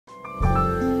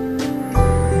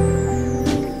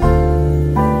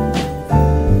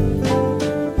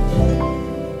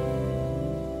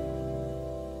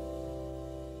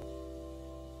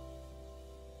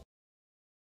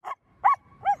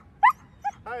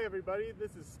Hi everybody,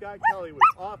 this is Scott Kelly with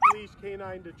Off Leash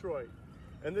Canine Detroit.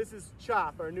 And this is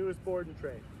Tchoup, our newest board and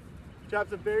train.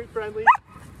 Choup's a very friendly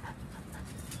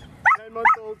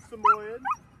 10-month-old Samoyed.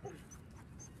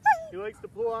 He likes to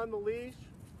pull on the leash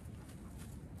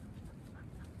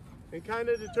and kind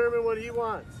of determine what he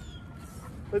wants.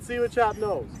 Let's see what Tchoup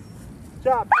knows.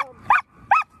 Tchoup, come.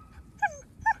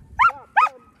 Tchoup,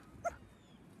 come.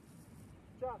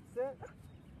 Tchoup, sit.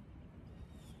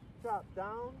 Tchoup,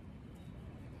 down.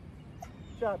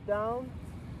 Tchoup, down.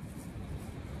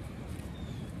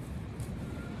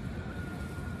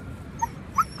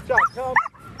 Tchoup, come.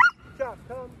 Tchoup,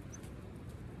 come.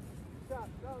 Tchoup,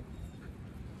 come.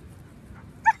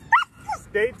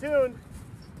 Stay tuned.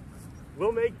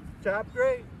 We'll make Tchoup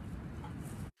great.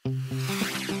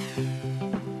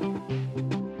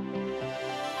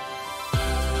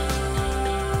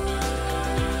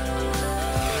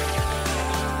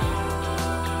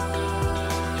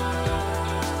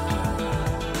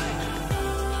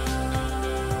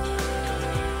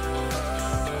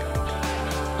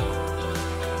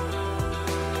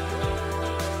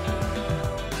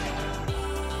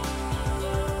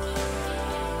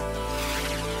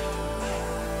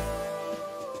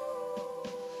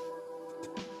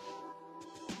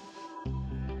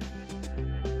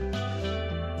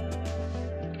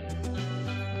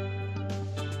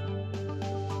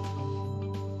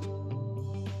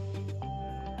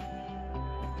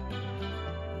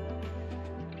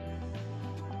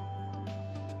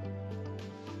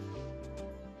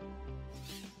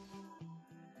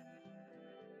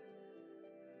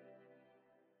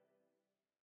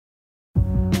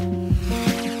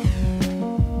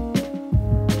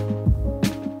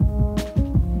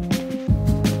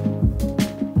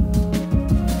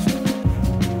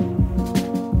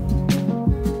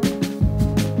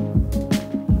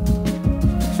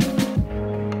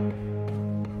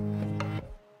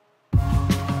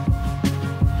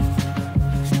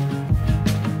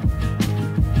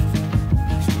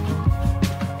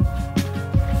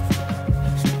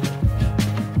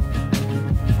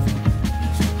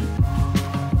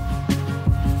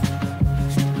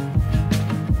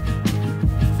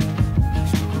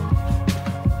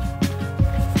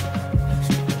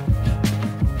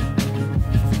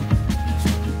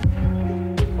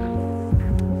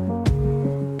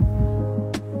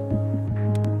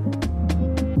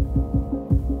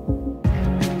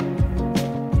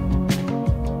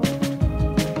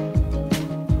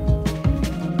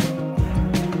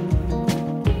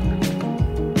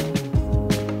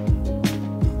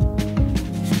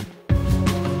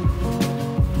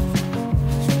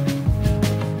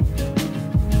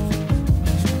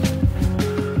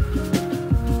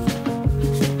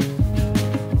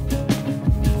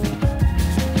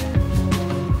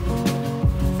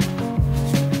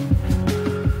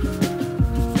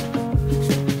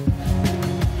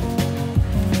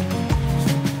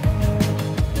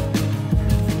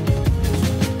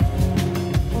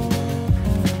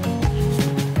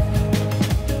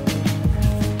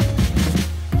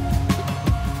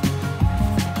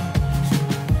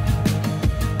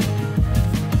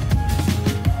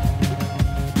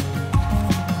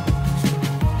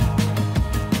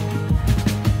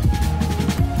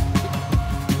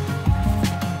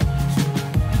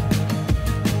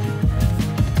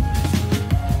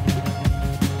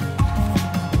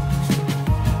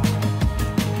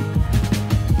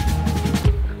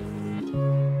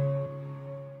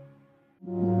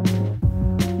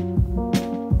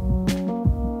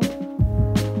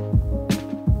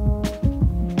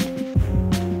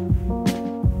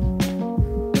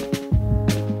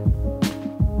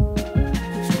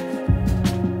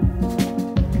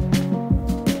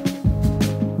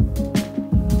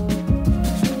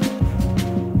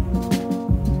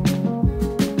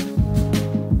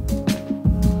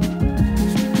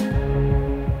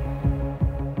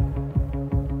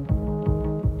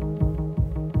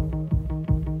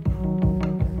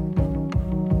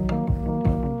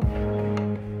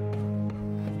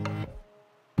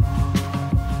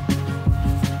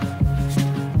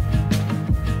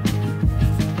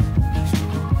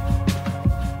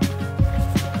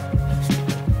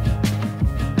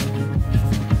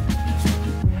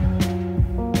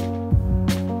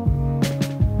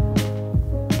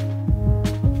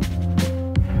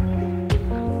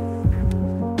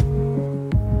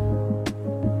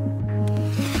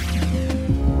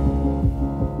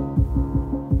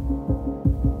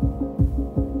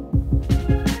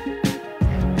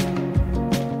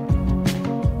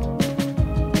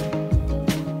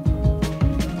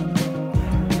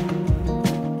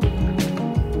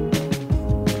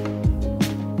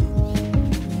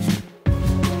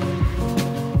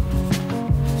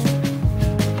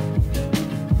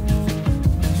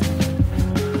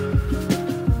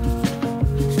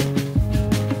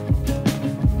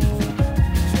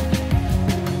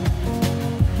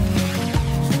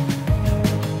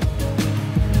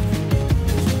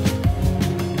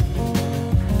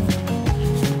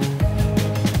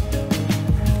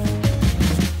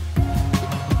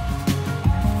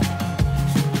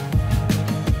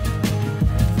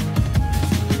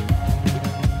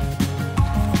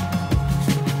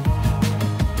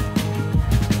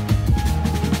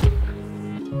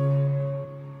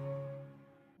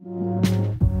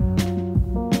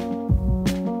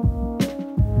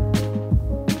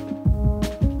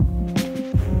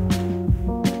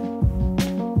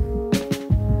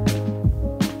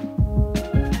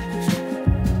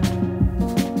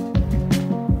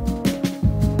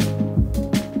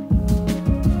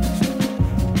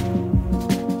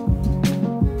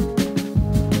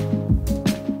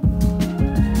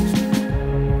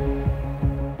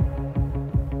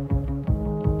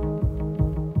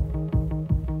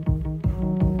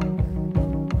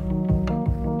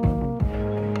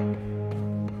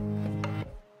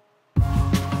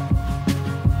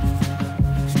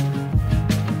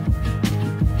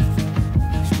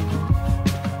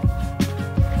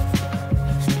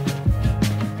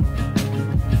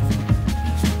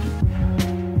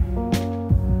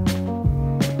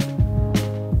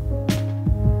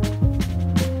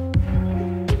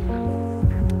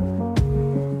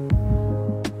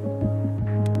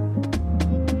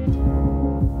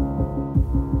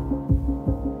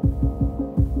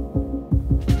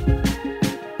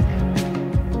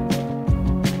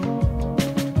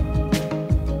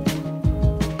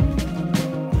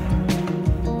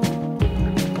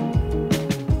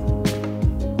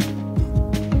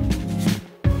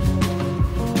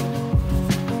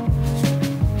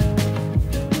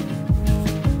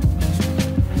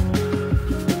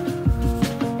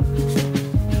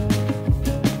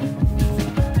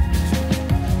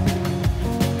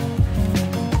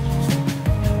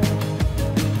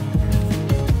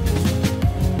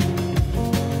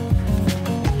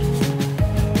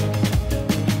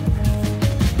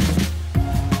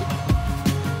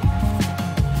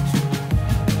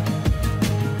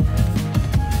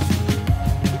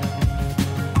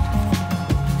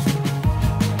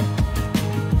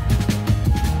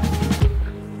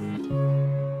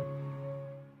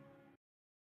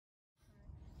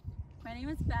 name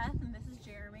is Beth, and this is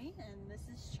Jeremy, and this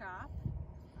is Tchoup.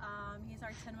 He's our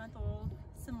 10-month-old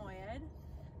Samoyed,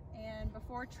 and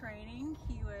before training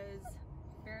he was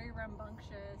very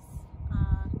rambunctious,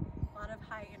 a lot of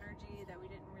high energy that we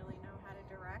didn't really know how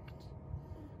to direct,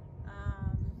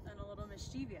 and a little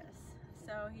mischievous.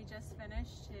 So he just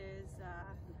finished his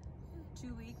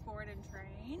 2-week board and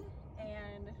train,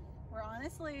 and we're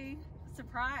honestly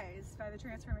surprised by the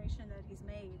transformation that he's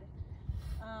made.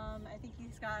 I think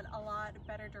he's got a lot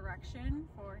better direction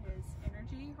for his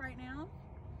energy right now,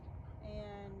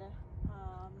 and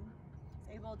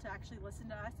is able to actually listen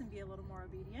to us and be a little more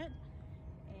obedient.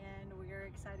 And we're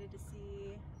excited to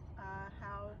see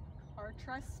how our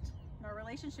trust and our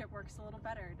relationship works a little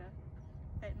better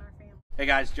to fit in our family. Hey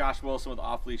guys, Josh Wilson with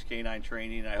Off Leash Canine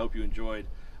Training, and I hope you enjoyed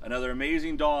another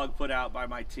amazing dog put out by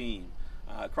my team.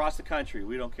 Across the country,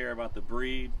 we don't care about the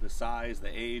breed, the size, the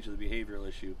age, or the behavioral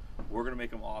issue. We're going to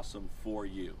make them awesome for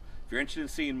you. If you're interested in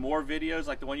seeing more videos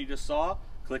like the one you just saw,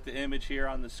 click the image here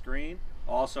on the screen.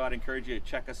 Also, I'd encourage you to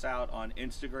check us out on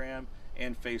Instagram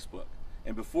and Facebook.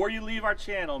 And before you leave our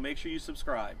channel, make sure you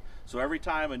subscribe. So every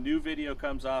time a new video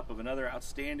comes up of another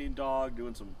outstanding dog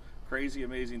doing some crazy,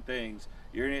 amazing things,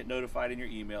 you're going to get notified in your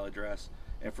email address.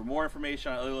 And for more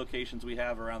information on other locations we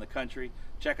have around the country,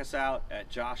 check us out at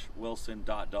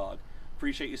joshwilson.dog.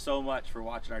 Appreciate you so much for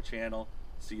watching our channel.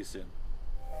 See you soon.